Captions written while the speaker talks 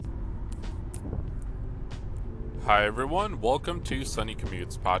Hi, everyone. Welcome to Sunny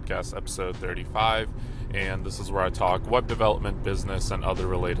Commutes Podcast, episode 35. And this is where I talk web development, business, and other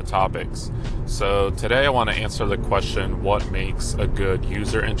related topics. So, today I want to answer the question, what makes a good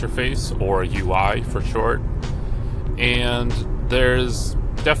user interface, or UI for short? And there's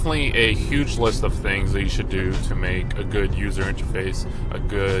definitely a huge list of things that you should do to make a good user interface, a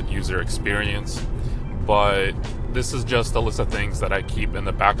good user experience. But this is just a list of things that I keep in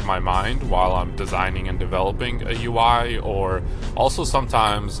the back of my mind while I'm designing and developing a UI, or also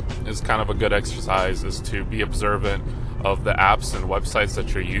sometimes is kind of a good exercise is to be observant of the apps and websites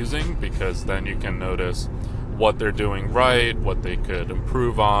that you're using, because then you can notice what they're doing right, what they could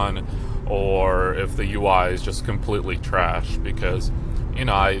improve on, or if the UI is just completely trash, because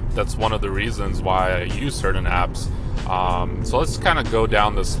that's one of the reasons why I use certain apps. So let's kind of go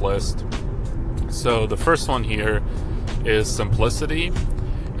down this list. So the first one here is simplicity,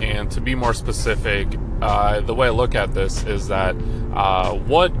 and to be more specific, the way I look at this is that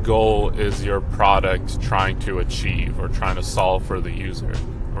what goal is your product trying to achieve or trying to solve for the user,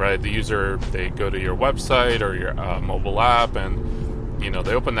 right? The user, they go to your website or your mobile app, and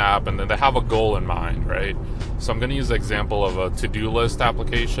they open the app and then they have a goal in mind, right? So I'm going to use the example of a to-do list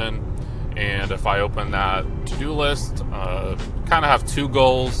application. And if I open that to-do list, kind of have two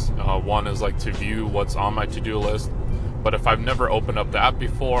goals. One is like to view what's on my to-do list. But if I've never opened up the app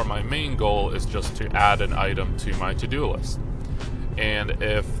before, my main goal is just to add an item to my to-do list. And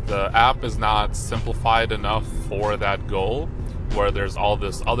if the app is not simplified enough for that goal, where there's all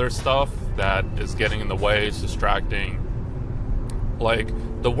this other stuff that is getting in the way, it's distracting, like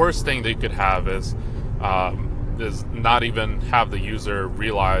the worst thing they could have is not even have the user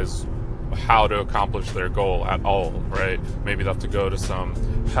realize how to accomplish their goal at all, right? Maybe they have to go to some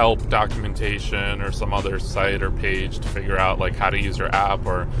help documentation or some other site or page to figure out like how to use your app,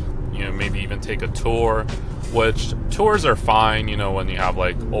 or maybe even take a tour, which tours are fine when you have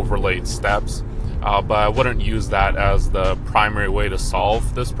like overlaid steps, but I wouldn't use that as the primary way to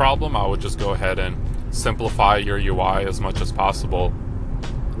solve this problem. I would just go ahead and simplify your UI as much as possible.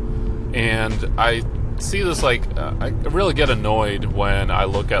 And I see this I really get annoyed when I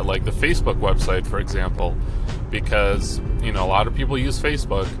look at like the Facebook website, for example, because a lot of people use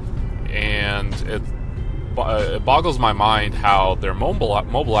Facebook, and it boggles my mind how their mobile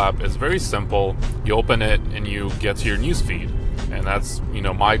app is very simple. You open it and you get to your newsfeed, and that's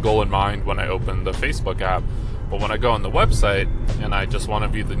my goal in mind when I open the Facebook app. But when I go on the website and I just want to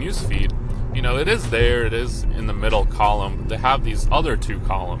view the newsfeed, it is there, it is in the middle column. They have these other two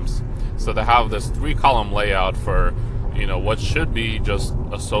columns. So they have this 3-column layout for, what should be just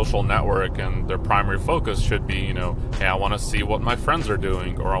a social network, and their primary focus should be, hey, I want to see what my friends are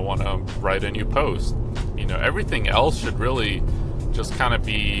doing, or I want to write a new post. Everything else should really just kind of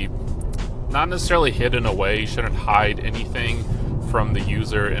be not necessarily hidden away. You shouldn't hide anything from the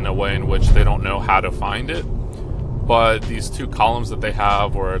user in a way in which they don't know how to find it. But these 2 columns that they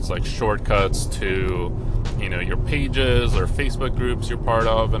have, where it's like shortcuts to your pages or Facebook groups you're part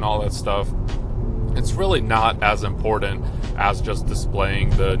of and all that stuff, it's really not as important as just displaying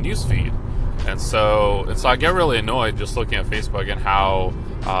the newsfeed. And so I get really annoyed just looking at Facebook and how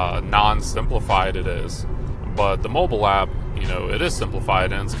non-simplified it is. But the mobile app, it is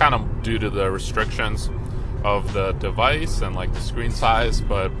simplified, and it's kind of due to the restrictions of the device and like the screen size.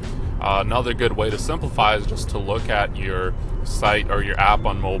 But another good way to simplify is just to look at your site or your app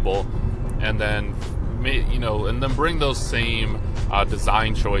on mobile, and then bring those same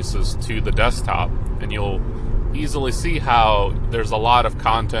design choices to the desktop, and you'll easily see how there's a lot of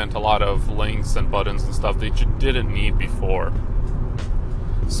content, a lot of links and buttons and stuff that you didn't need before.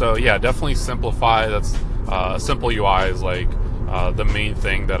 So yeah, definitely simplify. That's simple UI is like the main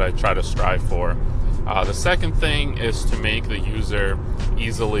thing that I try to strive for. The second thing is to make the user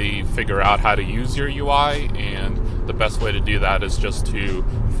easily figure out how to use your UI, and the best way to do that is just to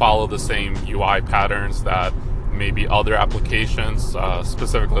follow the same UI patterns that maybe other applications,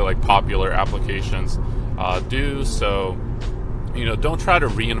 specifically like popular applications, do. So, don't try to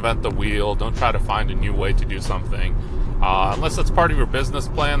reinvent the wheel. Don't try to find a new way to do something. Unless it's part of your business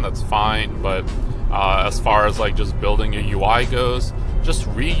plan, that's fine. But as far as like just building a UI goes, just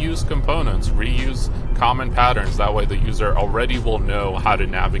reuse components, reuse common patterns. That way the user already will know how to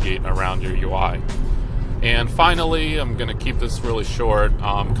navigate around your UI. And finally, I'm going to keep this really short,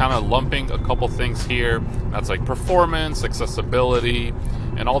 kind of lumping a couple things here. That's like performance, accessibility,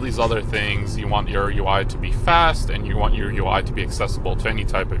 and all these other things. You want your UI to be fast, and you want your UI to be accessible to any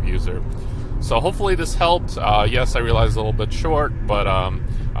type of user. So hopefully this helped. Yes, I realize a little bit short, but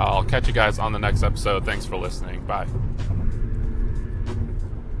I'll catch you guys on the next episode. Thanks for listening. Bye.